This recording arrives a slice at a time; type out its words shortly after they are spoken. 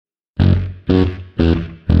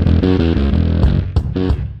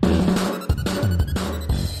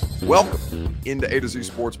into A to Z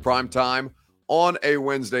Sports Prime Time on a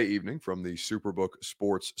Wednesday evening from the Superbook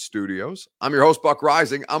Sports Studios. I'm your host, Buck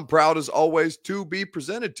Rising. I'm proud, as always, to be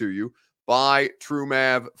presented to you by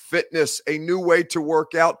TrueMav Fitness, a new way to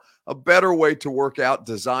work out, a better way to work out,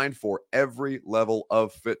 designed for every level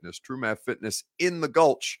of fitness. TrueMav Fitness in the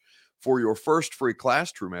Gulch. For your first free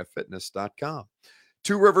class, TrueMavFitness.com.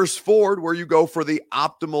 Two Rivers Ford, where you go for the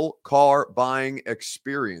optimal car buying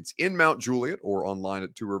experience. In Mount Juliet or online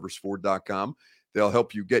at tworiversford.com. They'll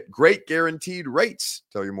help you get great guaranteed rates.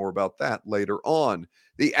 Tell you more about that later on.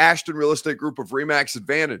 The Ashton Real Estate Group of RE/MAX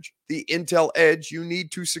Advantage, the Intel edge you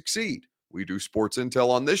need to succeed. We do sports intel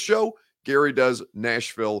on this show. Gary does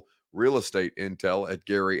Nashville real estate intel at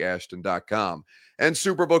GaryAshton.com. And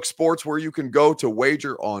Superbook Sports, where you can go to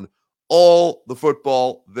wager on all the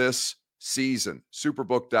football this season.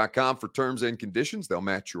 Superbook.com for terms and conditions. They'll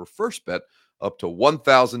match your first bet up to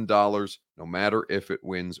 $1,000, no matter if it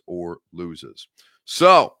wins or loses.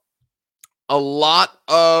 So, a lot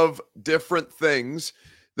of different things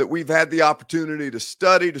that we've had the opportunity to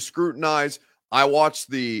study, to scrutinize. I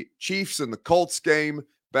watched the Chiefs and the Colts game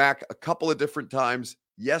back a couple of different times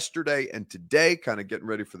yesterday and today, kind of getting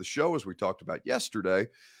ready for the show as we talked about yesterday.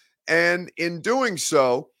 And in doing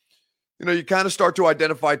so, you kind of start to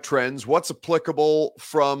identify trends, what's applicable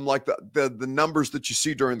from like the numbers that you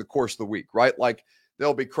see during the course of the week, right? Like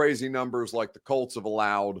there'll be crazy numbers like the Colts have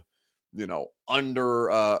allowed, haven't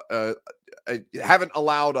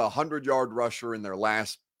allowed a 100-yard rusher in their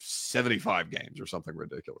last 75 games or something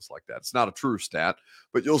ridiculous like that. It's not a true stat,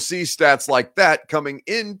 but you'll see stats like that coming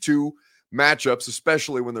into matchups,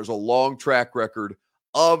 especially when there's a long track record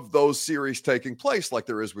of those series taking place, like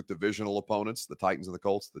there is with divisional opponents, the Titans and the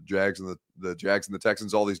Colts, the Jags and the Jags and the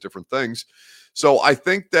Texans, all these different things. So I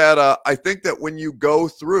think that when you go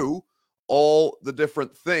through all the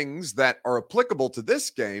different things that are applicable to this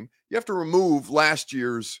game, you have to remove last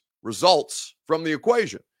year's results from the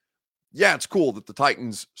equation. Yeah, it's cool that the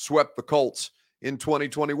Titans swept the Colts in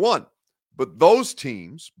 2021, but those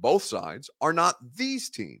teams, both sides, are not these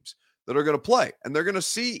teams that are going to play, and they're going to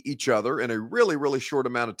see each other in a really, really short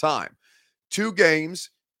amount of time. 2 games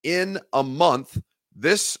in a month.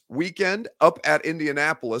 This weekend up at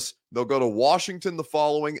Indianapolis, they'll go to Washington the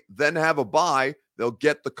following, then have a bye. They'll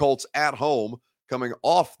get the Colts at home coming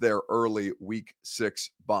off their early week 6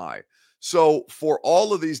 bye. So for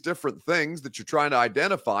all of these different things that you're trying to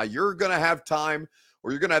identify, you're going to have time, or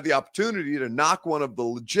you're going to have the opportunity to knock one of the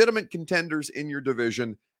legitimate contenders in your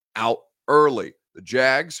division out early. The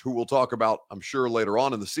Jags, who we'll talk about, I'm sure, later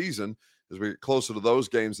on in the season, as we get closer to those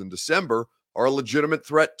games in December, are a legitimate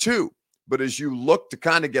threat too. But as you look to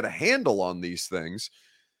kind of get a handle on these things,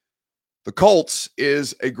 the Colts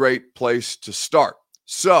is a great place to start.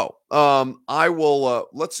 So I will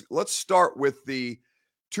let's start with the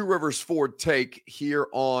Two Rivers Ford take here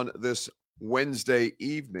on this Wednesday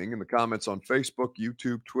evening in the comments on Facebook,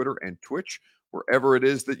 YouTube, Twitter, and Twitch, wherever it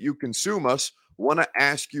is that you consume us. Want to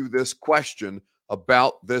ask you this question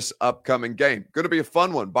about this upcoming game. Going to be a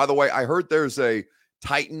fun one. By the way, I heard there's a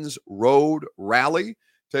Titans road rally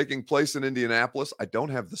taking place in Indianapolis. I don't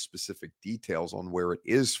have the specific details on where it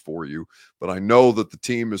is for you, but I know that the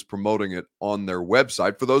team is promoting it on their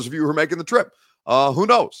website. For those of you who are making the trip, who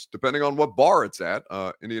knows? Depending on what bar it's at.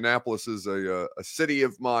 Indianapolis is a city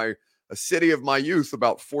of my youth,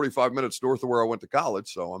 about 45 minutes north of where I went to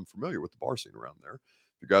college, so I'm familiar with the bar scene around there.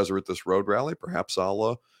 If you guys are at this road rally, perhaps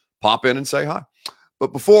I'll pop in and say hi.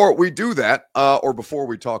 But before we do that, or before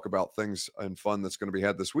we talk about things and fun that's going to be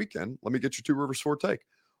had this weekend, let me get your Two Rivers Ford take.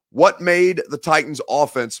 What made the Titans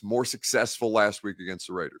offense more successful last week against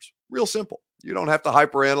the Raiders? Real simple. You don't have to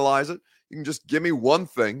hyperanalyze it. You can just give me one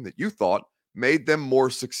thing that you thought made them more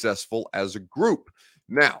successful as a group.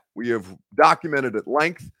 Now, we have documented at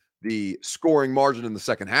length the scoring margin in the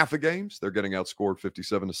second half of games. They're getting outscored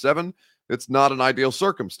 57-7. It's not an ideal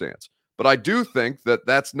circumstance. But I do think that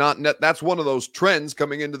that's one of those trends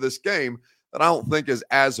coming into this game that I don't think is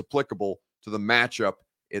as applicable to the matchup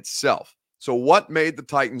itself. So what made the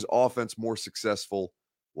Titans offense more successful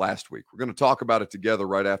last week? We're going to talk about it together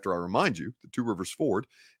right after I remind you that Two Rivers Ford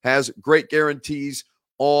has great guarantees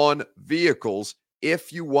on vehicles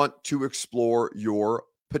if you want to explore your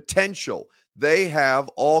potential. They have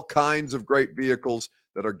all kinds of great vehicles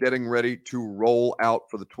that are getting ready to roll out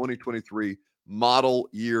for the 2023 model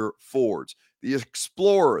year Fords. The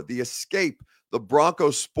Explorer, the Escape, the Bronco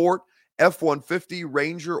Sport, F-150,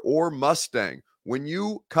 Ranger, or Mustang. When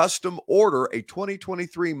you custom order a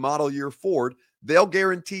 2023 model year Ford, they'll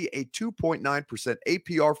guarantee a 2.9%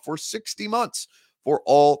 APR for 60 months. for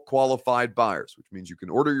all qualified buyers, which means you can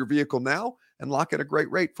order your vehicle now and lock in a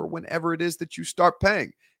great rate for whenever it is that you start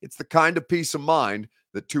paying. It's the kind of peace of mind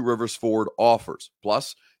that Two Rivers Ford offers.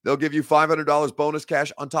 Plus, they'll give you $500 bonus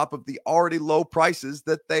cash on top of the already low prices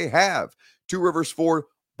that they have. Two Rivers Ford,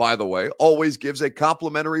 by the way, always gives a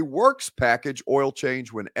complimentary works package oil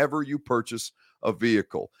change whenever you purchase a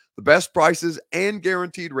vehicle. The best prices and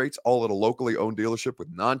guaranteed rates, all at a locally owned dealership with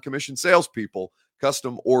non-commissioned salespeople.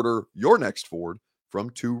 Custom order your next Ford from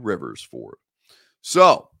Two Rivers Ford.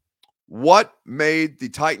 So, what made the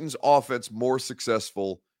Titans offense more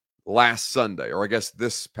successful last Sunday, or I guess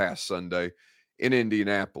this past Sunday in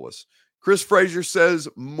Indianapolis? Chris Frazier says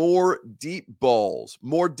more deep balls,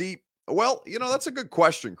 more deep. Well, that's a good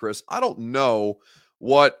question, Chris. I don't know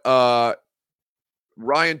what Ryan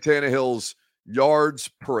Tannehill's yards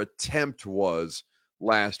per attempt was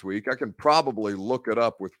last week. I can probably look it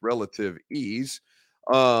up with relative ease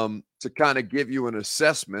to kind of give you an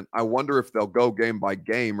assessment. I wonder if they'll go game by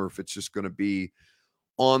game or if it's just going to be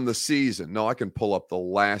on the season. No, I can pull up the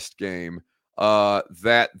last game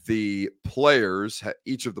that the players,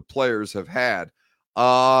 each of the players have had.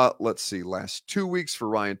 Let's see, last 2 weeks for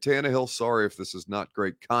Ryan Tannehill. Sorry if this is not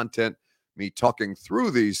great content, me talking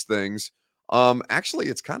through these things. Actually,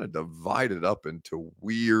 it's kind of divided up into a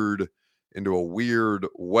weird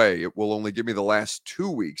way. It will only give me the last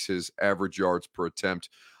 2 weeks, his average yards per attempt.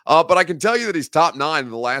 But I can tell you that he's top 9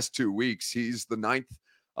 in the last 2 weeks. He's the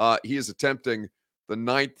 9th. He is attempting the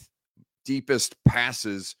 9th deepest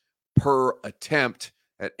passes per attempt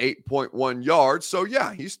at 8.1 yards. So,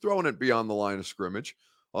 yeah, he's throwing it beyond the line of scrimmage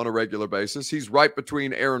on a regular basis. He's right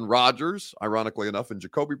between Aaron Rodgers, ironically enough, and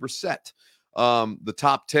Jacoby Brissett. The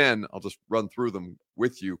top 10, I'll just run through them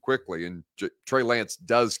with you quickly. And Trey Lance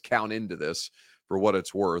does count into this for what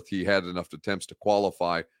it's worth. He had enough attempts to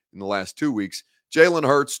qualify in the last 2 weeks. Jalen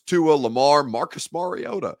Hurts, Tua, Lamar, Marcus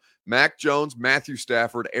Mariota, Mac Jones, Matthew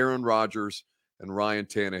Stafford, Aaron Rodgers, and Ryan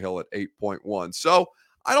Tannehill at 8.1. So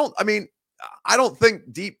I don't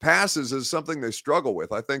think deep passes is something they struggle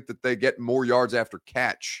with. I think that they get more yards after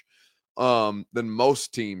catch than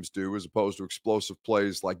most teams do, as opposed to explosive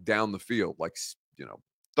plays like down the field, like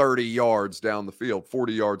 30 yards down the field,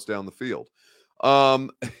 40 yards down the field.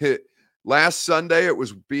 Last Sunday, it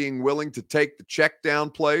was being willing to take the check down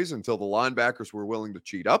plays until the linebackers were willing to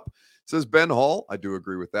cheat up, says Ben Hall. I do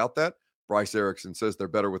agree without that. Bryce Erickson says they're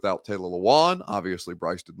better without Taylor Lewan. Obviously,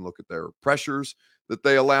 Bryce didn't look at their pressures that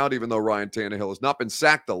they allowed, even though Ryan Tannehill has not been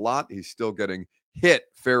sacked a lot. He's still getting hit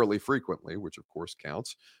fairly frequently, which of course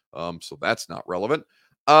counts. So that's not relevant.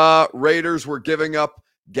 Raiders were giving up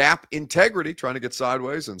gap integrity, trying to get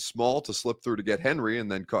sideways and small to slip through to get Henry, and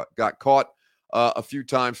then got caught a few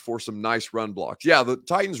times for some nice run blocks. Yeah, the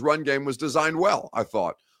Titans' run game was designed well, I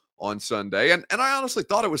thought, on Sunday. And I honestly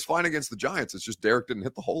thought it was fine against the Giants. It's just Derrick didn't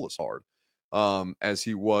hit the hole as hard as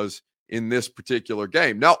he was in this particular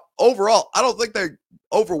game. Now, overall, I don't think they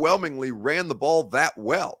overwhelmingly ran the ball that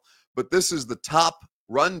well, but this is the top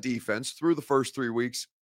run defense through the first 3 weeks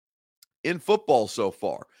in football so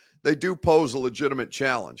far. They do pose a legitimate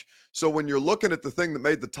challenge. So when you're looking at the thing that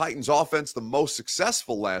made the Titans offense the most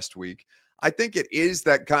successful last week, I think it is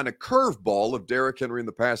that kind of curveball of Derrick Henry in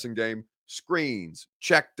the passing game, screens,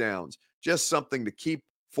 checkdowns, just something to keep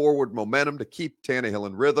forward momentum, to keep Tannehill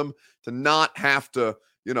in rhythm, to not have to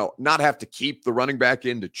keep the running back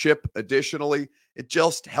in to chip additionally. It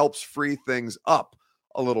just helps free things up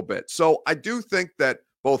a little bit. So I do think that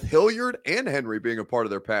both Hilliard and Henry being a part of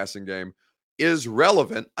their passing game is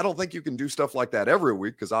relevant. I don't think you can do stuff like that every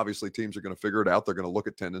week because obviously teams are going to figure it out. They're going to look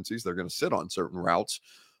at tendencies. They're going to sit on certain routes,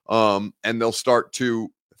 and they'll start to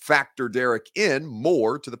factor Derrick in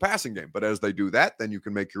more to the passing game. But as they do that, then you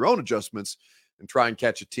can make your own adjustments and try and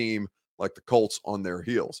catch a team like the Colts on their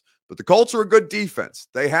heels. But the Colts are a good defense.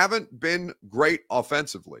 They haven't been great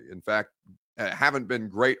offensively. In fact, haven't been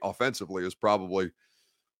great offensively is probably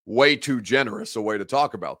way too generous a way to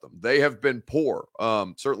talk about them. They have been poor,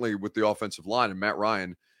 certainly with the offensive line. And Matt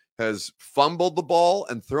Ryan has fumbled the ball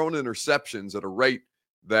and thrown interceptions at a rate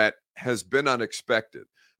that has been unexpected.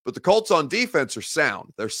 But the Colts on defense are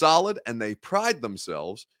sound. They're solid, and they pride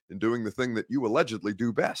themselves in doing the thing that you allegedly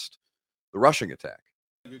do best, the rushing attack.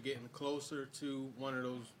 You're getting closer to one of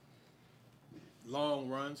those long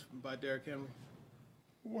runs by Derrick Henry?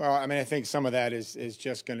 Well, I mean, I think some of that is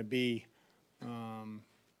just going to be,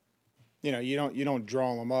 you don't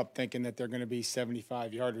draw them up thinking that they're going to be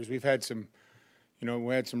 75-yarders. We've had some,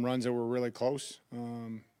 we had some runs that were really close.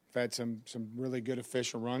 We've had some really good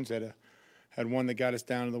official runs that had one that got us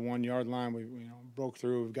down to the 1-yard line. We broke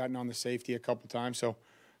through. We've gotten on the safety a couple times. So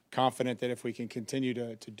confident that if we can continue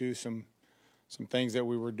to do some things that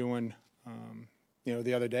we were doing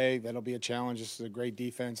the other day. That'll be a challenge. This is a great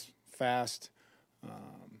defense, fast.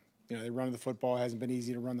 They run the football. It hasn't been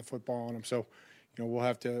easy to run the football on them. So, we'll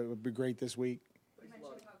have to it'll be great this week. You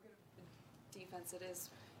mentioned how good of a defense it is.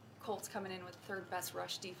 Colts coming in with third best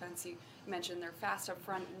rush defense. You mentioned they're fast up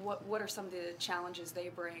front. What are some of the challenges they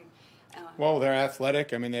bring? Well, they're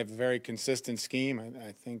athletic. I mean, they have a very consistent scheme.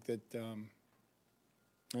 I think that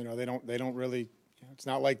they don't really. It's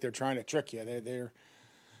not like they're trying to trick you.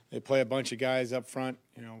 They play a bunch of guys up front.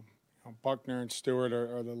 Buckner and Stewart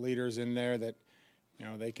are the leaders in there that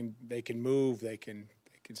they can move. They can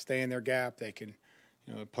stay in their gap. They can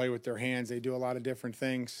play with their hands. They do a lot of different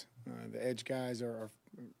things. The edge guys are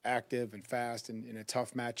active and fast in a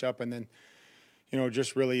tough matchup, and then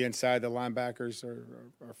just really inside, the linebackers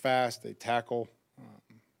are fast. They tackle.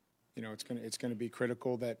 It's gonna be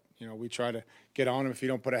critical that we try to get on them. If you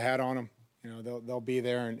don't put a hat on them, they'll be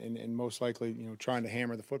there and most likely trying to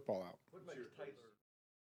hammer the football out.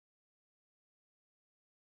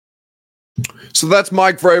 So that's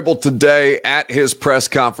Mike Vrabel today at his press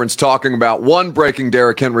conference talking about, one, breaking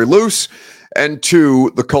Derrick Henry loose, and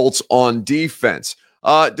two, the Colts on defense.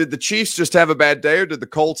 Did the Chiefs just have a bad day, or did the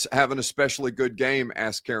Colts have an especially good game?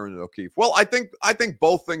 Asked Karen O'Keefe. Well, I think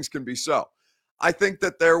both things can be so. I think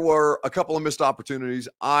that there were a couple of missed opportunities.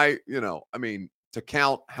 To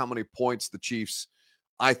count how many points the Chiefs,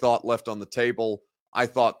 I thought, left on the table, I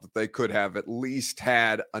thought that they could have at least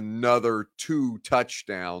had another 2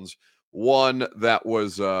 touchdowns. One that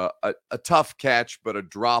was a tough catch, but a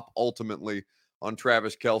drop ultimately on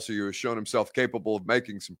Travis Kelce, who has shown himself capable of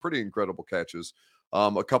making some pretty incredible catches.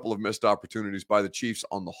 A couple of missed opportunities by the Chiefs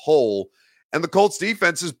on the whole. And the Colts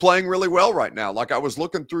defense is playing really well right now. Like, I was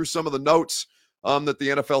looking through some of the notes that the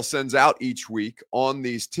NFL sends out each week on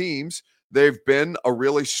these teams. They've been a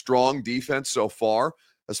really strong defense so far.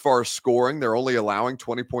 As far as scoring, they're only allowing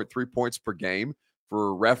 20.3 points per game.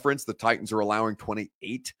 For reference, the Titans are allowing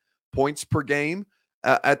 28 points per game.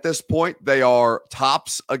 At this point, they are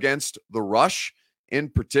tops against the rush in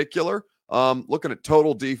particular. Looking at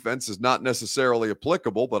total defense is not necessarily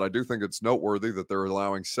applicable, but I do think it's noteworthy that they're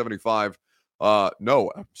allowing 85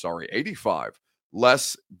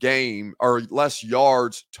 less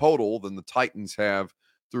yards total than the Titans have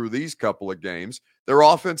through these couple of games. Their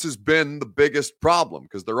offense has been the biggest problem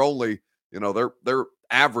because they're only, they're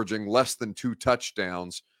averaging less than 2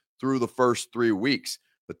 touchdowns through the first 3 weeks.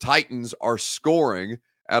 The Titans are scoring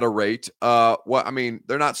at a rate. They're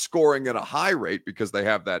not scoring at a high rate because they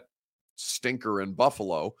have that stinker in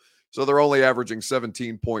Buffalo. So they're only averaging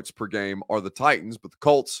 17 points per game are the Titans, but the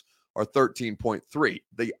Colts are 13.3.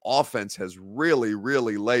 The offense has really,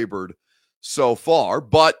 really labored so far,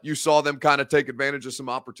 but you saw them kind of take advantage of some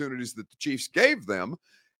opportunities that the Chiefs gave them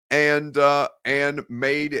and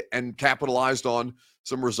made and capitalized on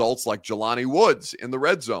some results like Jelani Woods in the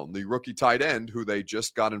red zone, the rookie tight end who they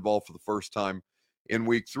just got involved for the first time in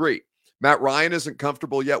week 3. Matt Ryan isn't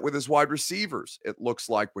comfortable yet with his wide receivers. It looks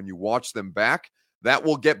like when you watch them back, that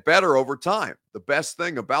will get better over time. The best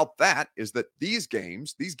thing about that is that these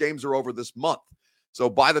games are over this month. So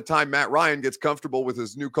by the time Matt Ryan gets comfortable with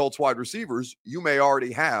his new Colts wide receivers, you may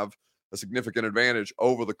already have a significant advantage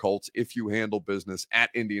over the Colts if you handle business at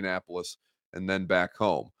Indianapolis and then back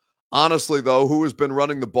home. Honestly, though, who has been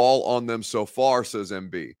running the ball on them so far, says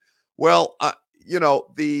MB? Well,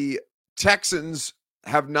 the Texans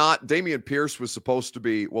have not. Dameon Pierce was supposed to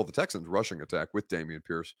be, the Texans' rushing attack with Dameon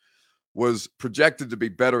Pierce was projected to be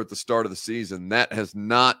better at the start of the season. That has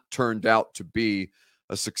not turned out to be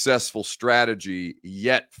a successful strategy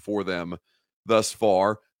yet for them thus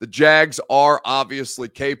far. The Jags are obviously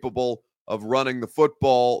capable of running the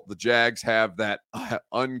football. The Jags have that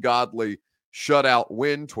ungodly shutout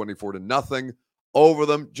win, 24-0 over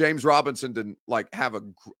them. James Robinson didn't have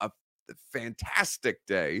a fantastic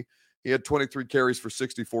day. He had 23 carries for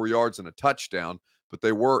 64 yards and a touchdown, but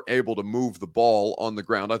they were able to move the ball on the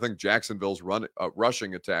ground. I think Jacksonville's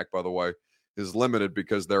rushing attack, by the way, is limited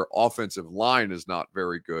because their offensive line is not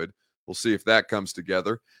very good. We'll see if that comes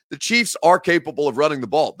together. The Chiefs are capable of running the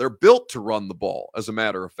ball. They're built to run the ball, as a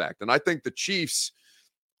matter of fact. And I think the Chiefs'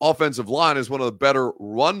 offensive line is one of the better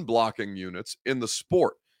run blocking units in the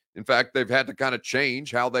sport. In fact, they've had to kind of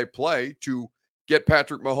change how they play to get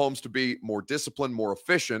Patrick Mahomes to be more disciplined, more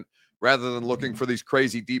efficient, rather than looking for these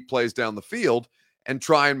crazy deep plays down the field and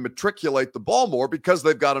try and matriculate the ball more because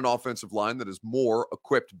they've got an offensive line that is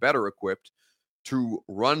better equipped to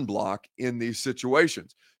run block in these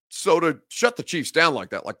situations. So to shut the Chiefs down like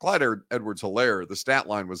that, like Clyde Edwards-Helaire, the stat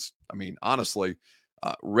line was, honestly,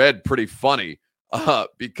 read pretty funny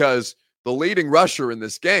because the leading rusher in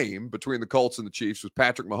this game between the Colts and the Chiefs was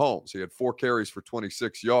Patrick Mahomes. He had 4 carries for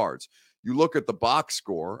 26 yards. you look at the box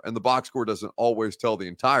score, and the box score doesn't always tell the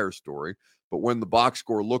entire story. But when the box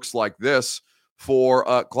score looks like this for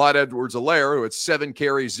Clyde Edwards-Helaire, who had 7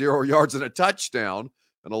 carries, 0 yards, and a touchdown,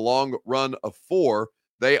 and a long run of 4,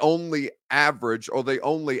 they only average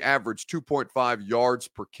 2.5 yards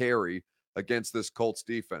per carry against this Colts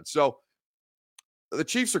defense. So the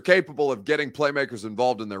Chiefs are capable of getting playmakers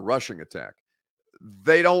involved in their rushing attack.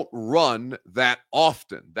 They don't run that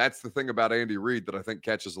often. That's the thing about Andy Reid that I think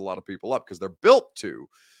catches a lot of people up, because they're built to.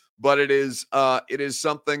 But it is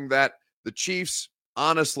something that the Chiefs,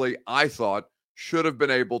 honestly, I thought should have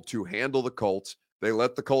been able to handle the Colts. They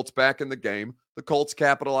let the Colts back in the game. The Colts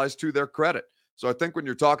capitalized to their credit. So I think when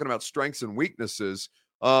you're talking about strengths and weaknesses,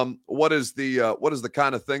 what is the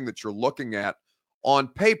kind of thing that you're looking at on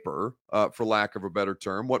paper, for lack of a better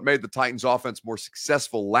term? What made the Titans offense more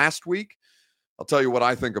successful last week? I'll tell you what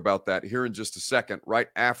I think about that here in just a second, right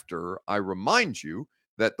after I remind you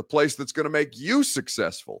that the place that's going to make you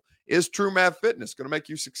successful is TrueMath Fitness, going to make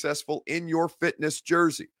you successful in your fitness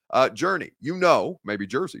journey. Maybe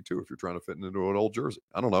jersey too, if you're trying to fit into an old jersey.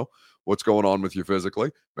 I don't know what's going on with you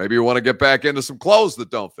physically. Maybe you want to get back into some clothes that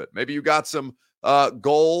don't fit. Maybe you got some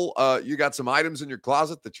you got some items in your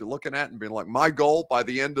closet that you're looking at and being like, my goal by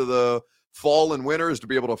the end of the fall and winter is to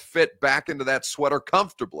be able to fit back into that sweater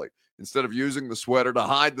comfortably instead of using the sweater to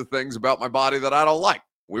hide the things about my body that I don't like.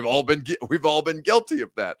 We've all been guilty of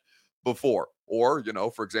that before. Or,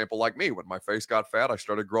 for example, like me, when my face got fat, I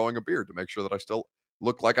started growing a beard to make sure that I still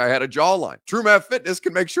looked like I had a jawline. TrueMath Fitness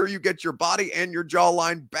can make sure you get your body and your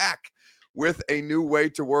jawline back with a new way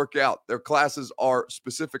to work out. Their classes are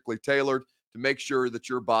specifically tailored to make sure that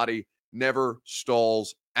your body never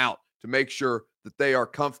stalls out, to make sure that they are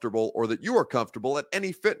comfortable, or that you are comfortable at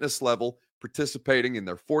any fitness level participating in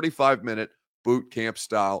their 45-minute boot camp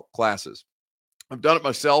style classes. I've done it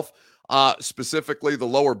myself. Specifically, the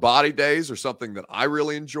lower body days are something that I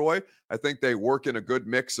really enjoy. I think they work in a good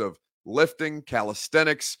mix of lifting,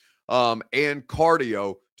 calisthenics, and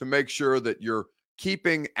cardio to make sure that you're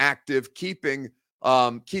keeping active even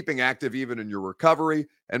in your recovery,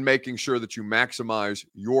 and making sure that you maximize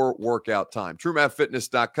your workout time.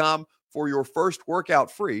 TrueMathFitness.com for your first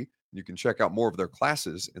workout free. You can check out more of their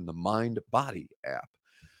classes in the Mind Body app.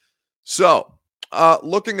 So,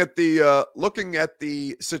 looking at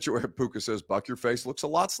the situation, Puka says, Buck, your face looks a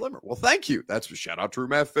lot slimmer. Well, thank you. That's a shout out to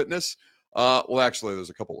TrueMath Fitness. Well, actually, there's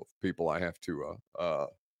a couple of people I have to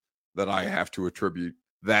attribute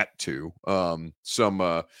that to.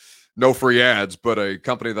 Some no free ads, but a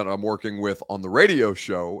company that I'm working with on the radio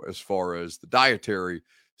show as far as the dietary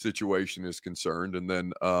situation is concerned. And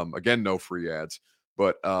then again, no free ads,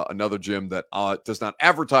 but another gym that does not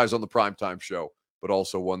advertise on the Primetime show, but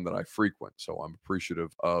also one that I frequent. So I'm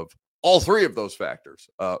appreciative of all 3 of those factors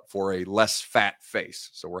for a less fat face.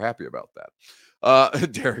 So we're happy about that.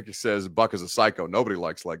 Derrick says, Buck is a psycho. Nobody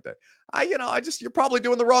likes leg day. You're probably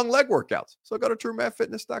doing the wrong leg workouts. So go to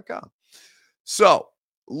TrueMathFitness.com. So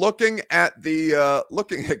looking at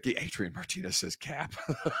Adrian Martinez says cap.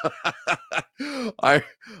 I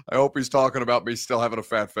hope he's talking about me still having a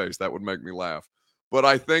fat face. That would make me laugh. But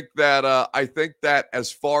I think that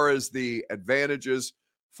as far as the advantages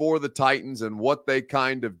for the Titans and what they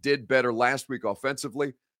kind of did better last week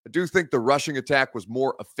offensively, I do think the rushing attack was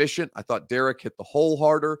more efficient. I thought Derrick hit the hole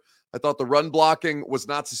harder. I thought the run blocking was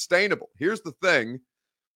not sustainable. Here's the thing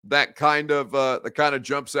that kind of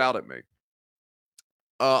jumps out at me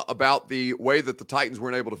about the way that the Titans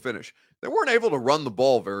weren't able to finish. They weren't able to run the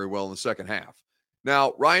ball very well in the second half.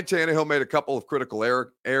 Now, Ryan Tannehill made a couple of critical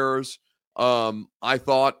errors. I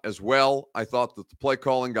thought as well. I thought that the play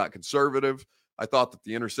calling got conservative. I thought that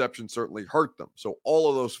the interception certainly hurt them. So all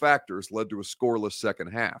of those factors led to a scoreless second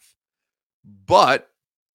half. But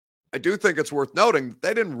I do think it's worth noting that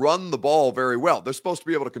they didn't run the ball very well. They're supposed to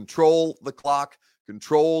be able to control the clock,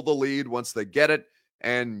 control the lead once they get it,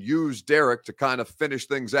 and use Derrick to kind of finish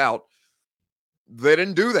things out. They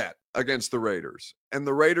didn't do that against the Raiders. And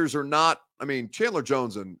the Raiders are not, Chandler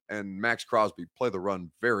Jones and Max Crosby play the run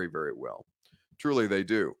very, very well. Truly they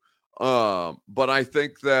do. But I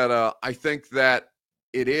think that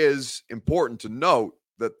it is important to note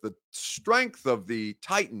that the strength of the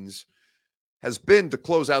Titans has been to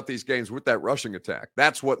close out these games with that rushing attack.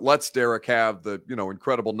 That's what lets Derrick have the,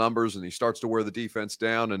 incredible numbers, and he starts to wear the defense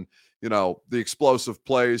down, and, the explosive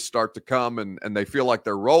plays start to come and they feel like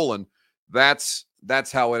they're rolling. That's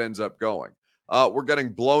how it ends up going. We're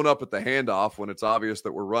getting blown up at the handoff when it's obvious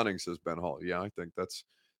that we're running, says Ben Hall. Yeah, I think that's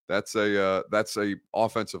a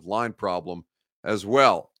offensive line problem as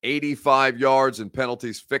well. 85 yards and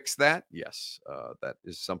penalties fix that. Yes, that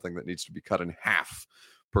is something that needs to be cut in half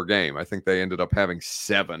per game. I think they ended up having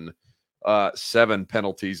 7 7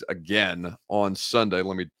 penalties again on Sunday.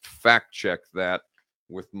 Let me fact check that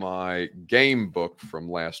with my game book from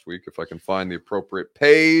last week, if I can find the appropriate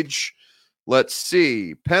page. Let's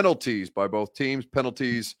see. Penalties by both teams.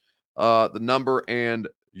 Penalties, the number and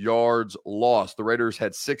yards lost. The Raiders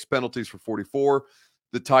had 6 penalties for 44.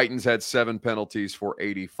 The Titans had 7 penalties for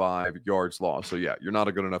 85 yards lost. So, yeah, you're not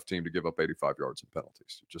a good enough team to give up 85 yards in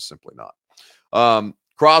penalties. You're just simply not.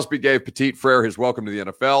 Crosby gave Petit Frere his welcome to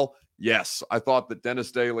the NFL. Yes, I thought that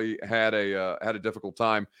Dennis Daly had a difficult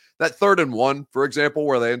time. That 3rd and 1, for example,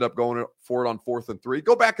 where they end up going for it on 4th and 3.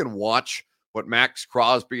 Go back and watch what Max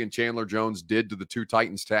Crosby and Chandler Jones did to the 2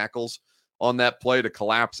 Titans tackles on that play to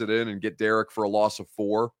collapse it in and get Derrick for a loss of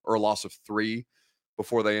 4 or a loss of 3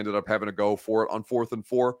 before they ended up having to go for it on 4th and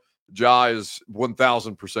 4. Ja is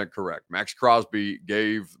 1,000% correct. Max Crosby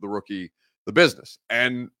gave the rookie the business.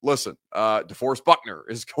 And listen, DeForest Buckner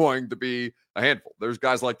is going to be a handful. There's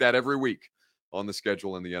guys like that every week on the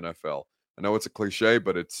schedule in the NFL. I know it's a cliche,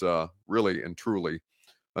 but it's really and truly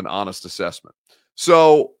an honest assessment.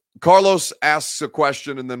 So Carlos asks a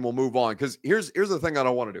question, and then we'll move on. Because here's the thing I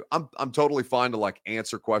don't want to do. I'm totally fine to like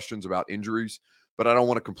answer questions about injuries, but I don't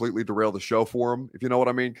want to completely derail the show for them, if you know what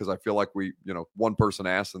I mean. Because I feel like one person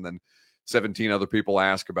asks, and then 17 other people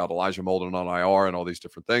ask about Elijah Molden on IR and all these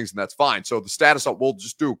different things, and that's fine. So the status we'll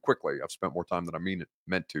just do quickly. I've spent more time than I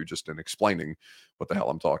meant to just in explaining what the hell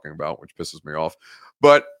I'm talking about, which pisses me off.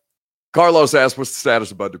 But Carlos asked, what's the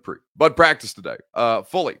status of Bud Dupree? Bud practiced today,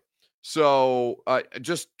 fully. So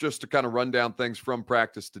just to kind of run down things from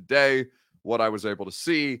practice today, what I was able to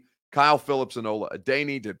see, Kyle Phillips and Ola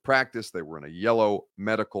Adeni did practice. They were in a yellow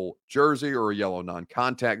medical jersey or a yellow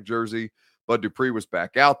non-contact jersey. Bud Dupree was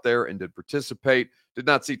back out there and did participate. Did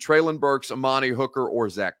not see Traylon Burks, Amani Hooker, or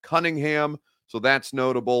Zach Cunningham. So that's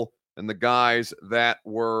notable. And the guys that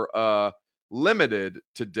were limited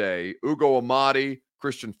today, Ugo Amadi,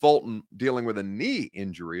 Christian Fulton dealing with a knee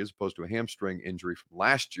injury as opposed to a hamstring injury from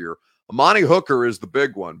last year. Amani Hooker is the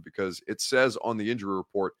big one because it says on the injury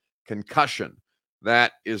report, concussion.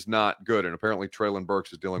 That is not good. And apparently Traylon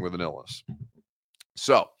Burks is dealing with an illness.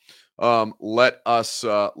 So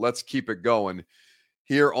let's keep it going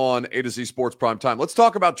here on A to Z Sports Prime Time. Let's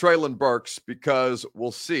talk about Traylon Burks because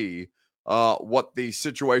we'll see what the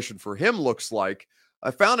situation for him looks like. I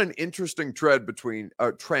found an interesting trend between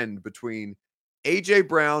A.J.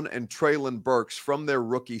 Brown and Traylon Burks from their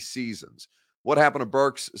rookie seasons. What happened to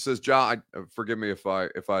Burks? Says Ja. Forgive me if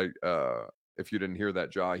you didn't hear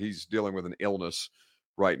that, Ja. He's dealing with an illness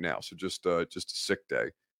right now, so just a sick day.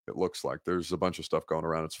 It looks like there's a bunch of stuff going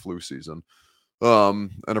around. It's flu season,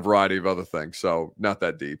 and a variety of other things. So not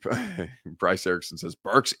that deep. Bryce Erickson says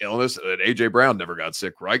Burks' illness and AJ Brown never got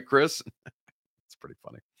sick, right, Chris? It's pretty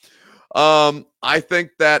funny. I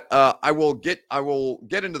think that I will get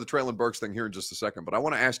into the Traylon Burks thing here in just a second, but I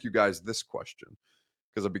want to ask you guys this question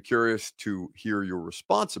because I'd be curious to hear your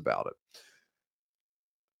response about it.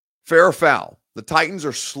 Fair or foul? The Titans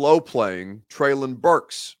are slow playing Traylon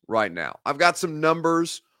Burks right now. I've got some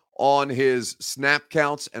numbers on his snap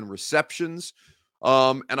counts and receptions,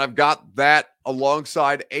 and I've got that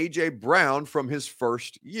alongside A.J. Brown from his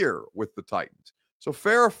first year with the Titans. So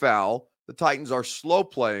fair or foul? The Titans are slow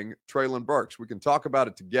playing Traylon Burks. We can talk about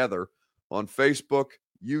it together on Facebook,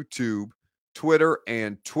 YouTube, Twitter,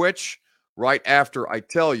 and Twitch right after I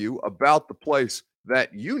tell you about the place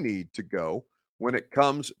that you need to go when it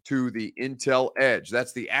comes to the Intel Edge.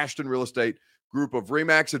 That's the Ashton Real Estate Group of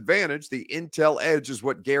RE/MAX Advantage. The Intel Edge is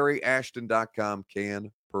what GaryAshton.com can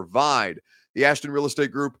provide. The Ashton Real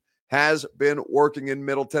Estate Group has been working in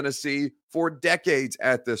Middle Tennessee for decades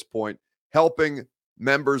at this point, helping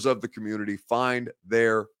members of the community find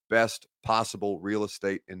their best possible real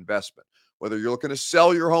estate investment. Whether you're looking to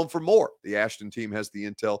sell your home for more, the Ashton team has the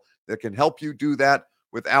intel that can help you do that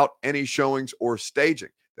without any showings or staging.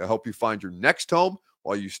 They'll help you find your next home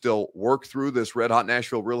while you still work through this red-hot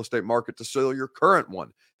Nashville real estate market to sell your current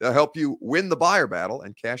one. They'll help you win the buyer battle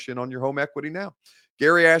and cash in on your home equity now.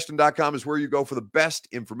 GaryAshton.com is where you go for the best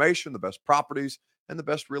information, the best properties, and the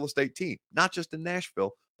best real estate team, not just in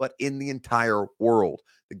Nashville, but in the entire world.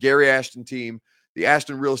 The Gary Ashton team, the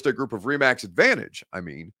Ashton Real Estate Group of RE/MAX Advantage,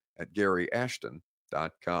 at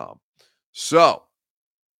GaryAshton.com. So,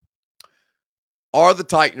 are the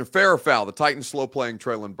Titans, fair or foul, the Titans slow playing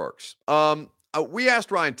Traylon Burks? We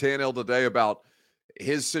asked Ryan Tannehill today about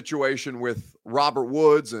his situation with Robert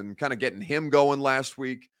Woods and kind of getting him going last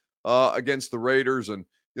week against the Raiders. And,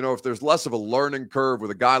 if there's less of a learning curve with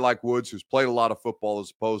a guy like Woods who's played a lot of football as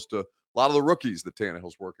opposed to a lot of the rookies that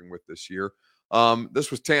Tannehill's working with this year.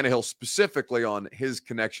 This was Tannehill specifically on his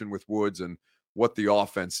connection with Woods and what the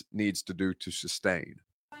offense needs to do to sustain.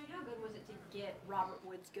 How good was it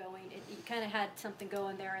going. You kind of had something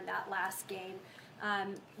going there in that last game.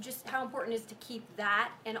 Just how important is to keep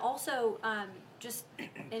that, and also just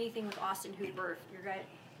anything with Austin Hooper, if you're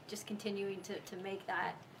just continuing to make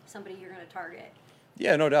that somebody you're going to target.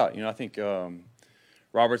 Yeah, no doubt. I think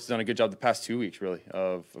Robert's done a good job the past 2 weeks, really,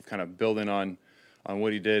 of kind of building on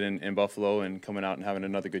what he did in Buffalo and coming out and having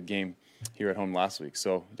another good game here at home last week.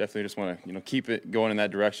 So definitely just want to keep it going in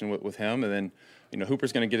that direction with him, and then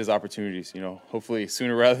Hooper's going to get his opportunities. Hopefully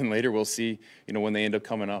sooner rather than later we'll see when they end up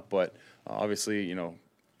coming up. But obviously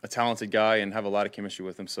a talented guy and have a lot of chemistry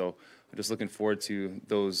with him. So I'm just looking forward to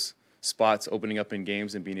those spots opening up in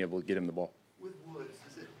games and being able to get him the ball. With Woods,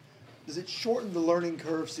 does it shorten the learning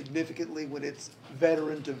curve significantly when it's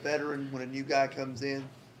veteran to veteran, when a new guy comes in?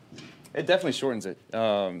 It definitely shortens it.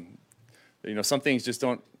 Some things just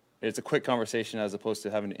don't. It's a quick conversation as opposed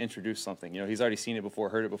to having to introduce something. He's already seen it before,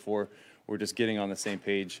 heard it before. We're just getting on the same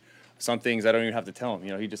page. Some things I don't even have to tell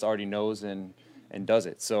him. He just already knows and does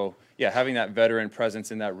it. So, yeah, having that veteran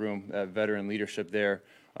presence in that room, that veteran leadership there,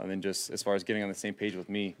 and then just as far as getting on the same page with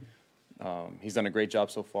me, he's done a great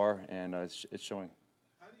job so far, and it's showing.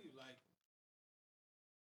 How do you like?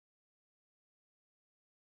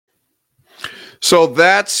 So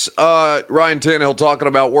that's Ryan Tannehill talking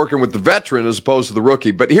about working with the veteran as opposed to the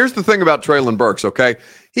rookie. But here's the thing about Treylon Burks, okay?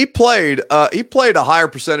 He played a higher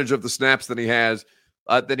percentage of the snaps than he has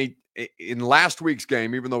in last week's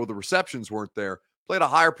game, even though the receptions weren't there. Played a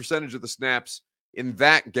higher percentage of the snaps in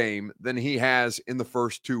that game than he has in the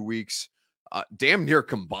first 2 weeks, damn near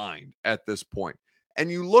combined at this point. And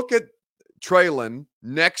you look at Treylon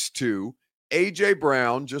next to A.J.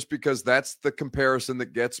 Brown, just because that's the comparison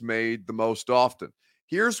that gets made the most often.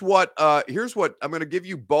 Here's what I'm going to give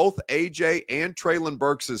you both A.J. and Treylon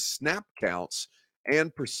Burks' snap counts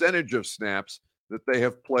and percentage of snaps that they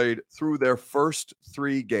have played through their first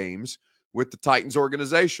 3 games with the Titans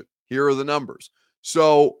organization. Here are the numbers.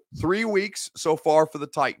 So 3 weeks so far for the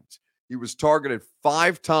Titans. He was targeted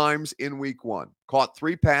 5 times in week 1, caught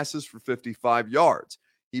 3 passes for 55 yards.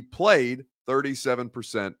 He played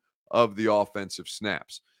 37% of the offensive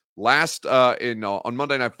snaps. On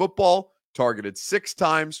Monday Night Football, targeted 6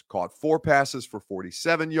 times, caught 4 passes for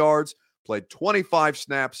 47 yards, played 25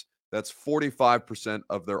 snaps. That's 45%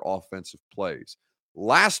 of their offensive plays.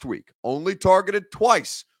 Last week, only targeted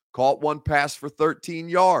twice, caught 1 pass for 13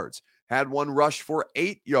 yards, had 1 rush for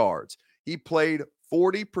 8 yards. He played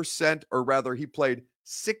 40%, or rather, he played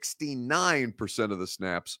 69% of the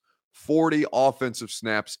snaps, 40 offensive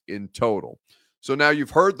snaps in total. So now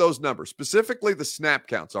you've heard those numbers, specifically the snap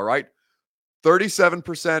counts, all right?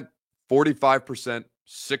 37%, 45%,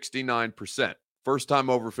 69%. First time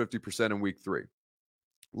over 50% in week 3.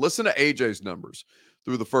 Listen to AJ's numbers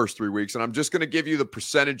through the first 3 weeks, and I'm just going to give you the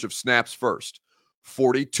percentage of snaps first.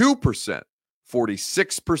 42%,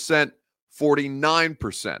 46%,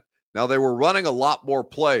 49%. Now, they were running a lot more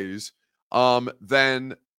plays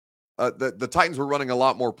than the Titans were running a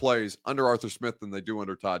lot more plays under Arthur Smith than they do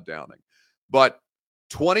under Todd Downing. But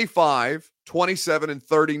 25, 27, and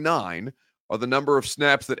 39 are the number of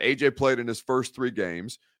snaps that AJ played in his first 3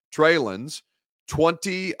 games. Treylon's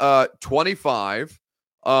 25,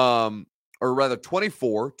 or rather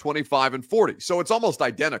 24, 25, and 40. So it's almost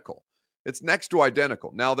identical. It's next to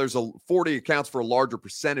identical. Now, there's 40 accounts for a larger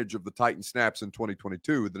percentage of the Titan snaps in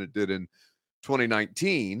 2022 than it did in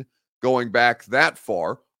 2019, going back that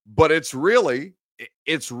far. But it's really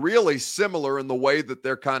similar in the way that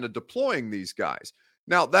they're kind of deploying these guys.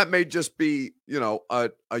 Now, that may just be,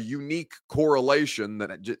 a unique correlation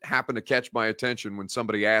that just happened to catch my attention when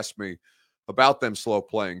somebody asked me about them slow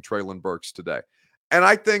playing Treylon Burks today. And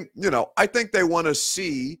I think they want to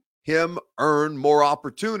see him earn more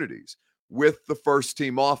opportunities with the first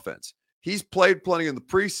team offense. He's played plenty in the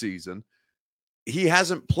preseason. He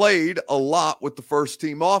hasn't played a lot with the first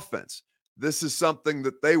team offense. This is something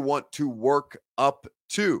that they want to work up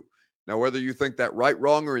to. Now, whether you think that right,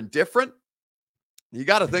 wrong, or indifferent, you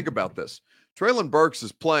got to think about this. Treylon Burks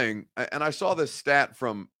is playing, and I saw this stat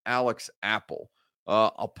from Alex Apple.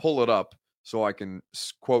 I'll pull it up so I can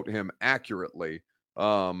quote him accurately,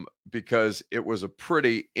 because it was a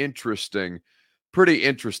pretty interesting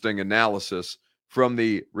analysis from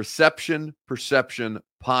the Reception Perception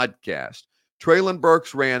podcast. Treylon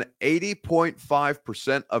Burks ran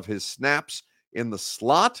 80.5% of his snaps in the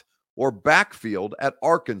slot or backfield at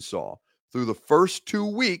Arkansas. Through the first 2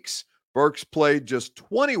 weeks, Burks played just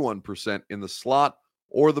 21% in the slot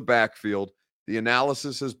or the backfield. The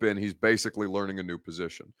analysis has been he's basically learning a new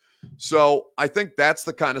position. So I think that's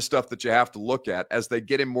the kind of stuff that you have to look at as they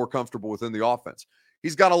get him more comfortable within the offense.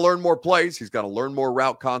 He's got to learn more plays. He's got to learn more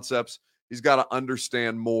route concepts. He's got to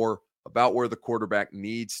understand more about where the quarterback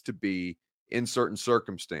needs to be in certain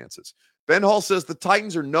circumstances. Ben Hall says the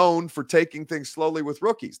Titans are known for taking things slowly with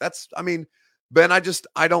rookies. Ben,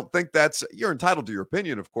 I don't think you're entitled to your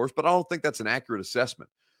opinion, of course, but I don't think that's an accurate assessment.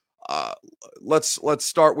 Let's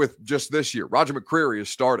start with just this year. Roger McCreary is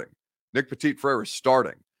starting. Nick Petit-Frere is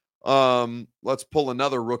starting. Let's pull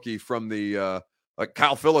another rookie from the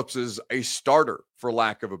Kyle Phillips is a starter, for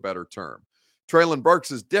lack of a better term. Treylon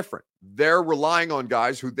Burks is different. They're relying on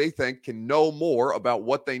guys who they think can know more about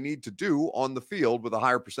what they need to do on the field with a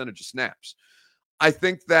higher percentage of snaps. I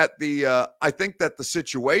think that the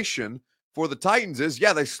situation for the Titans is,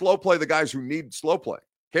 they slow play the guys who need slow play.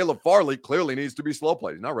 Caleb Farley clearly needs to be slow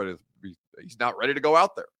played. He's not ready to go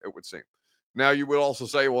out there, it would seem. Now, you would also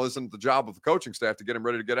say, well, isn't the job of the coaching staff to get him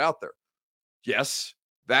ready to get out there? Yes,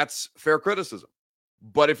 that's fair criticism.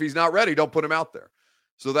 But if he's not ready, don't put him out there.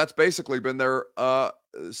 So that's basically been their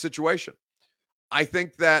situation. I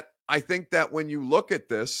think that when you look at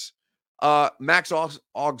this, Max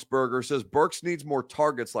Augsburger says Burks needs more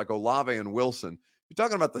targets like Olave and Wilson. You're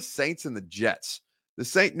talking about the Saints and the Jets. The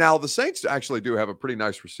Saints actually do have a pretty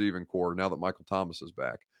nice receiving core now that Michael Thomas is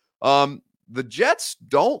back. The Jets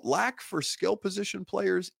don't lack for skill position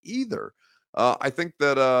players either. I think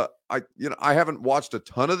that I haven't watched a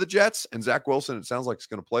ton of the Jets, and Zach Wilson, it sounds like he's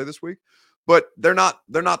going to play this week, but they're not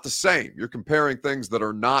the same. You're comparing things that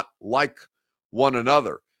are not like one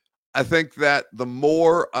another. I think that the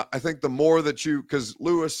more that because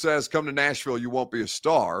Lewis says, come to Nashville, you won't be a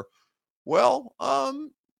star. Well,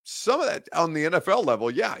 some of that on the NFL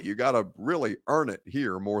level, you got to really earn it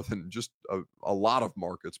here more than just a lot of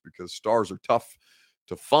markets, because stars are tough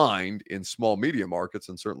to find in small media markets,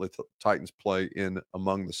 and certainly Titans play in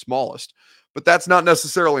among the smallest. But that's not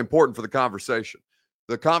necessarily important for the conversation.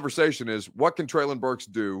 The conversation is, what can Treylon Burks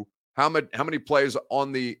do? How many plays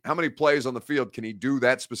on the field can he do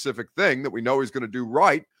that specific thing that we know he's going to do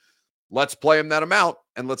right? Let's play him that amount,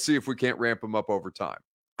 and let's see if we can't ramp him up over time.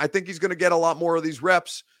 I think he's going to get a lot more of these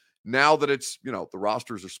reps now that it's, the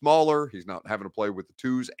rosters are smaller. He's not having to play with the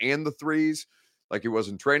 2s and the 3s like he was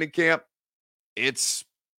in training camp. It's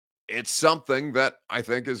something that I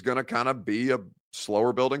think is going to kind of be a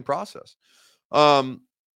slower building process.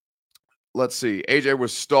 Let's see. AJ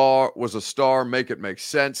was a star. Make it make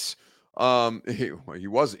sense.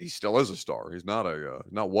 He still is a star. He's not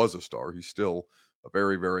was a star. He's still a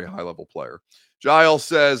very, very high level player. Jael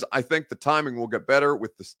says, I think the timing will get better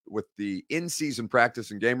with the in-season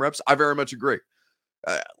practice and game reps. I very much agree.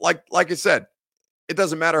 Like I said, it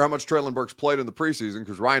doesn't matter how much Treylon Burks played in the preseason,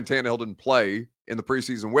 because Ryan Tannehill didn't play in the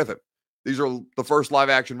preseason with him. These are the first live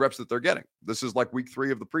action reps that they're getting. This is like week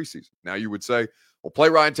 3 of the preseason. Now you would say, well, play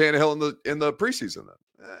Ryan Tannehill in the preseason then.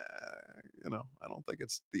 I don't think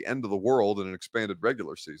it's the end of the world in an expanded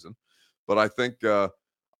regular season, but I think that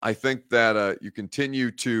you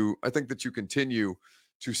continue to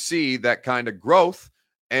see that kind of growth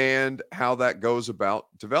and how that goes about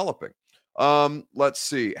developing. Let's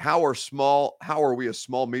see. How are we a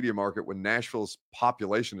small media market when Nashville's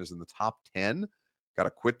population is in the top 10? Got to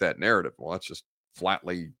quit that narrative. Well, that's just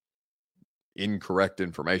flatly incorrect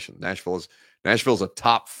information. Nashville's a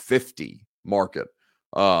top 50 market,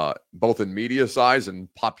 both in media size and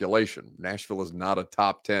population. Nashville is not a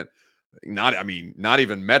top 10. Not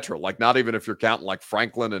even metro, like not even if you're counting like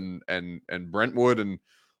Franklin and Brentwood and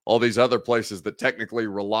all these other places that technically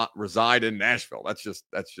reside in Nashville. That's just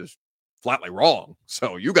flatly wrong.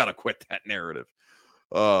 So you got to quit that narrative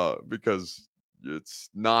because it's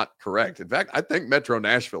not correct. In fact, I think Metro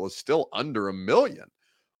Nashville is still under 1 million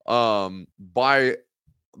by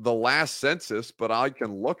the last census, but I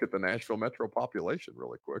can look at the Nashville metro population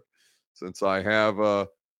really quick since I have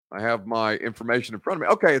my information in front of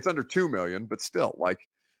me. Okay, it's under 2 million, but still, like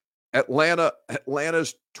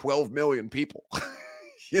Atlanta's 12 million people.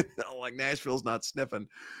 Like Nashville's not sniffing.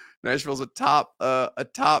 Nashville's a top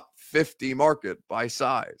 50 market by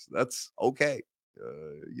size. That's okay.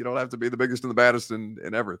 You don't have to be the biggest and the baddest in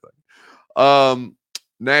everything.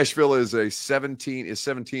 Nashville is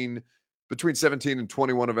between 17 and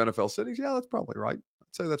 21 of NFL cities. Yeah, that's probably right.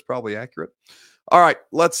 I'd say that's probably accurate. All right,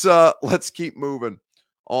 let's keep moving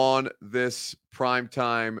on this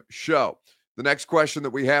primetime show. The next question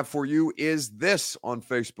that we have for you is this on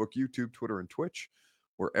Facebook, YouTube, Twitter, and Twitch,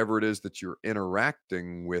 wherever it is that you're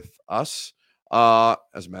interacting with us.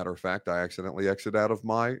 As a matter of fact, I accidentally exited out of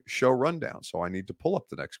my show rundown, so I need to pull up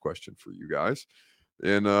the next question for you guys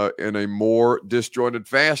in a more disjointed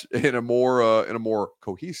fashion, in a more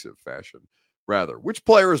cohesive fashion, rather. Which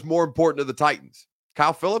player is more important to the Titans,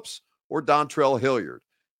 Kyle Phillips or Dontrell Hilliard?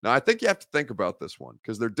 Now, I think you have to think about this one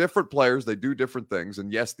because they're different players. They do different things.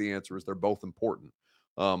 And yes, the answer is they're both important.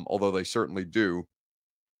 although they certainly do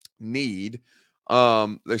need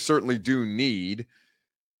Kyle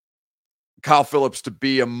Phillips to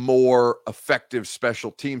be a more effective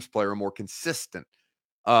special teams player, a more consistent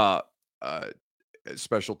uh, uh,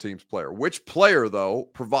 special teams player. Which player, though,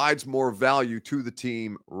 provides more value to the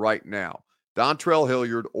team right now? Dontrell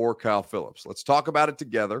Hilliard or Kyle Phillips? Let's talk about it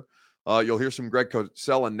together. You'll hear some Greg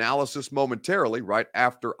Cosell analysis momentarily, right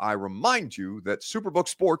after I remind you that Superbook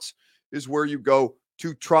Sports is where you go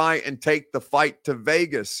to try and take the fight to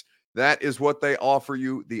Vegas. That is what they offer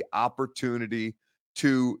you the opportunity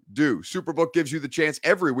to do. Superbook gives you the chance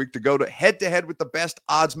every week to go to head-to-head with the best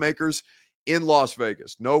odds makers in Las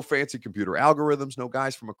Vegas. No fancy computer algorithms, no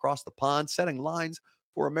guys from across the pond setting lines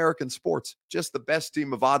for American sports. Just the best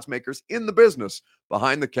team of odds makers in the business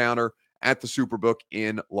behind the counter at the Superbook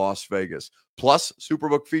in Las Vegas. Plus,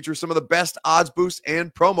 Superbook features some of the best odds boosts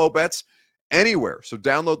and promo bets anywhere. So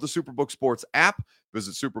download the Superbook Sports app,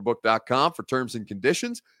 visit superbook.com for terms and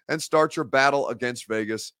conditions, and start your battle against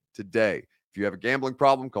Vegas today. If you have a gambling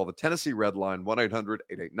problem, call the Tennessee Red Line,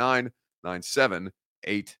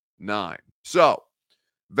 1-800-889-9789. So,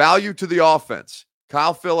 value to the offense.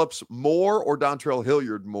 Kyle Phillips more or Dontrell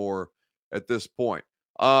Hilliard more at this point?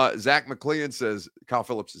 Zach McLean says Kyle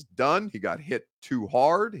Phillips is done. He got hit too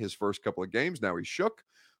hard his first couple of games. Now he's shook.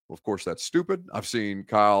 Well, of course, that's stupid. I've seen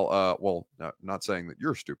Kyle, not saying that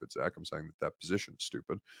you're stupid, Zach. I'm saying that position is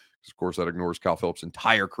stupid. Because, of course, that ignores Kyle Phillips'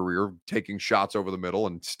 entire career, taking shots over the middle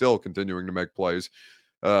and still continuing to make plays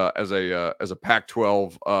as a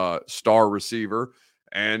Pac-12 star receiver.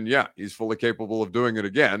 And, yeah, he's fully capable of doing it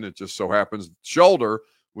again. It just so happens the shoulder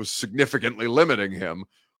was significantly limiting him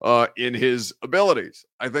in his abilities.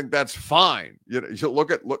 I think that's fine. You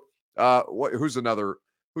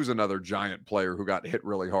who's another Giant player who got hit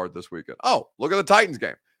really hard this weekend? Oh, look at the Titans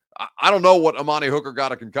game. I don't know what Amani Hooker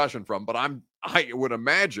got a concussion from, but I would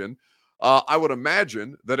imagine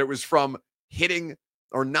that it was from hitting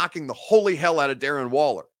or knocking the holy hell out of Darren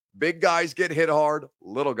Waller. Big guys get hit hard,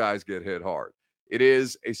 little guys get hit hard. It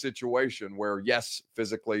is a situation where, yes,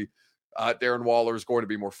 physically, Darren Waller is going to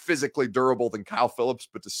be more physically durable than Kyle Phillips,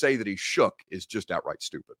 but to say that he shook is just outright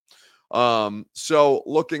stupid. So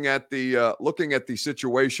looking at the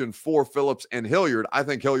situation for Phillips and Hilliard, I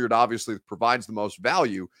think Hilliard obviously provides the most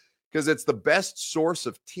value because it's the best source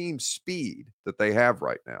of team speed that they have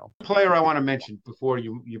right now. Player I want to mention before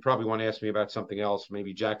you probably want to ask me about something else,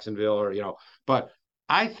 maybe Jacksonville or, but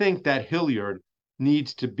I think that Hilliard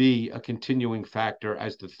needs to be a continuing factor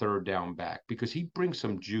as the third down back because he brings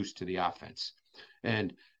some juice to the offense.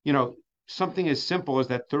 And, something as simple as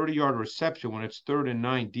that 30-yard reception when it's 3rd and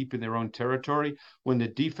 9 deep in their own territory, when the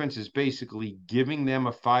defense is basically giving them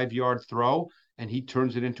a 5-yard throw and he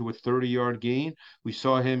turns it into a 30-yard gain. We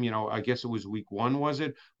saw him, I guess it was week 1, was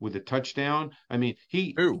it, with a touchdown? I mean,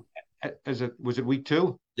 was it week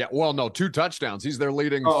 2? Yeah, well, no, 2 touchdowns. He's their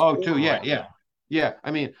leading. 2, yeah. Yeah,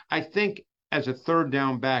 I mean, I think as a third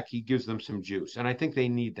down back, he gives them some juice, and I think they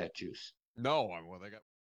need that juice. They got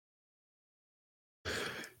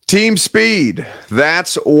team speed.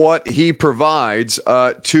 That's what he provides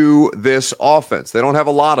to this offense. They don't have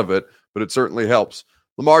a lot of it, but it certainly helps.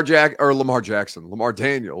 Lamar Daniels,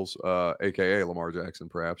 aka Lamar Jackson,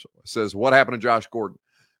 perhaps, says, "What happened to Josh Gordon?"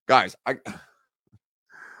 Guys, I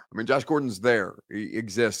mean, Josh Gordon's there. He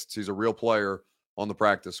exists. He's a real player on the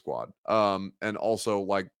practice squad. And also,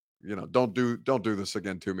 don't do this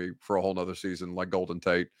again to me for a whole nother season like Golden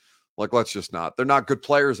Tate. Let's just not. They're not good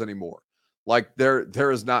players anymore.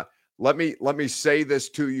 There is not. Let me say this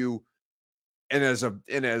to you in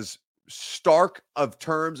as stark of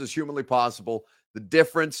terms as humanly possible. The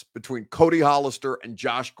difference between Cody Hollister and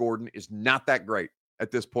Josh Gordon is not that great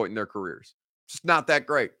at this point in their careers. It's just not that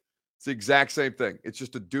great. It's the exact same thing. It's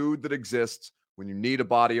just a dude that exists when you need a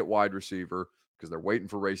body at wide receiver because they're waiting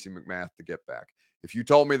for Racey McMath to get back. If you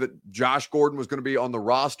told me that Josh Gordon was going to be on the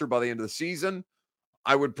roster by the end of the season,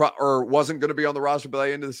 wasn't going to be on the roster by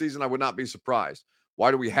the end of the season, I would not be surprised.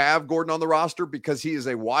 Why do we have Gordon on the roster? Because he is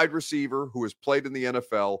a wide receiver who has played in the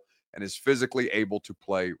NFL and is physically able to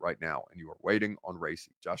play right now. And you are waiting on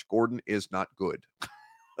Racey. Josh Gordon is not good.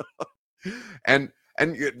 and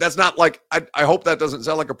that's not I hope that doesn't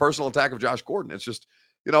sound like a personal attack of Josh Gordon. It's just,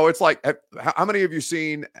 it's like, how many of you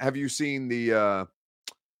have you seen the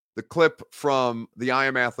clip from the I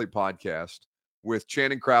Am Athlete podcast with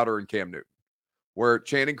Channing Crowder and Cam Newton, where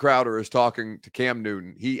Channing Crowder is talking to Cam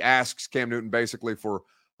Newton? He asks Cam Newton basically for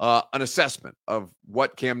an assessment of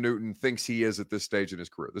what Cam Newton thinks he is at this stage in his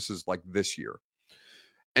career. This is this year.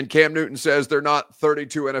 And Cam Newton says, "They're not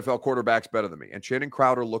 32 NFL quarterbacks better than me." And Channing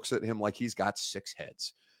Crowder looks at him like he's got 6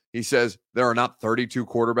 heads. He says, "There are not 32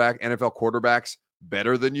 NFL quarterbacks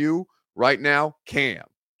better than you right now? Cam.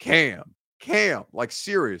 Like,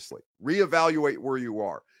 seriously, reevaluate where you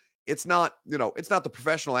are. It's not, it's not the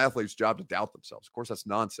professional athlete's job to doubt themselves. Of course, that's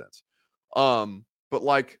nonsense. But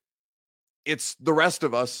like, it's the rest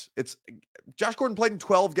of us. It's Josh Gordon played in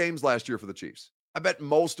 12 games last year for the Chiefs. I bet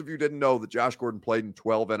most of you didn't know that Josh Gordon played in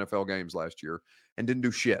 12 NFL games last year and didn't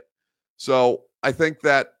do shit. So I think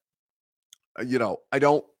that, I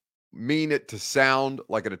don't mean it to sound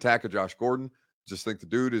like an attack of Josh Gordon. Just think the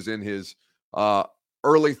dude is in his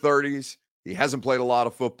early 30s. He hasn't played a lot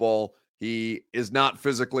of football. He is not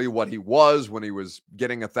physically what he was when he was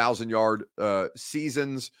getting 1,000-yard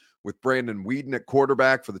seasons with Brandon Weeden at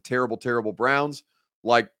quarterback for the terrible, terrible Browns.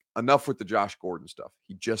 Like, enough with the Josh Gordon stuff.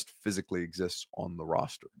 He just physically exists on the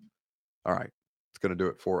roster. All right. It's going to do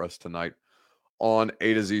it for us tonight on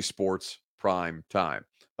A to Z Sports Prime Time.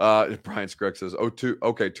 Brian Scruggs says, 2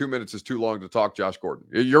 minutes is too long to talk Josh Gordon.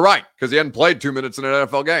 You're right, because he hadn't played 2 minutes in an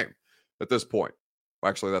NFL game at this point. Well,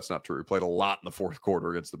 actually, that's not true. He played a lot in the fourth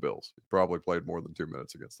quarter against the Bills. He probably played more than 2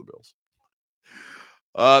 minutes against the Bills.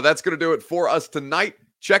 That's going to do it for us tonight.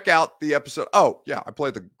 Check out the episode. Oh, yeah, I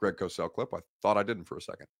played the Greg Cosell clip. I thought I didn't for a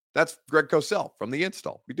second. That's Greg Cosell from The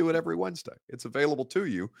Install. We do it every Wednesday. It's available to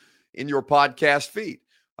you in your podcast feed.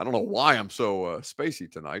 I don't know why I'm so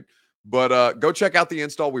spacey tonight, but go check out The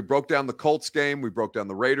Install. We broke down the Colts game. We broke down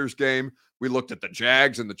the Raiders game. We looked at the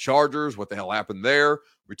Jags and the Chargers, what the hell happened there.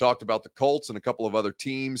 We talked about the Colts and a couple of other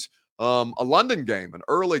teams. A London game, an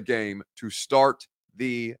early game to start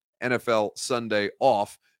the NFL Sunday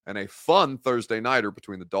off, and a fun Thursday nighter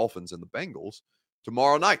between the Dolphins and the Bengals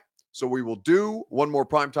tomorrow night. So we will do one more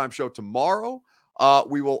primetime show tomorrow.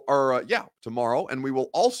 Tomorrow. And we will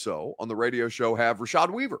also, on the radio show, have Rashad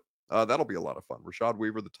Weaver. That'll be a lot of fun. Rashad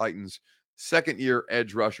Weaver, the Titans' second-year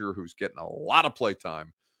edge rusher who's getting a lot of play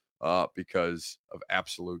time because of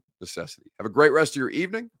absolute necessity. Have a great rest of your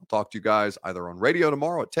evening. I'll talk to you guys either on radio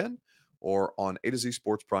tomorrow at 10 or on A to Z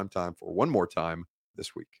Sports Primetime for one more time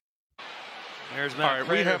this week. There's Matt. All right,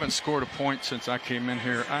 we haven't scored a point since I came in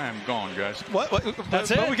here. I am gone, guys. What? That's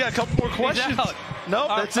it? We got a couple more questions. No,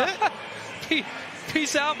 that's it?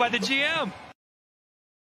 Peace out by the GM.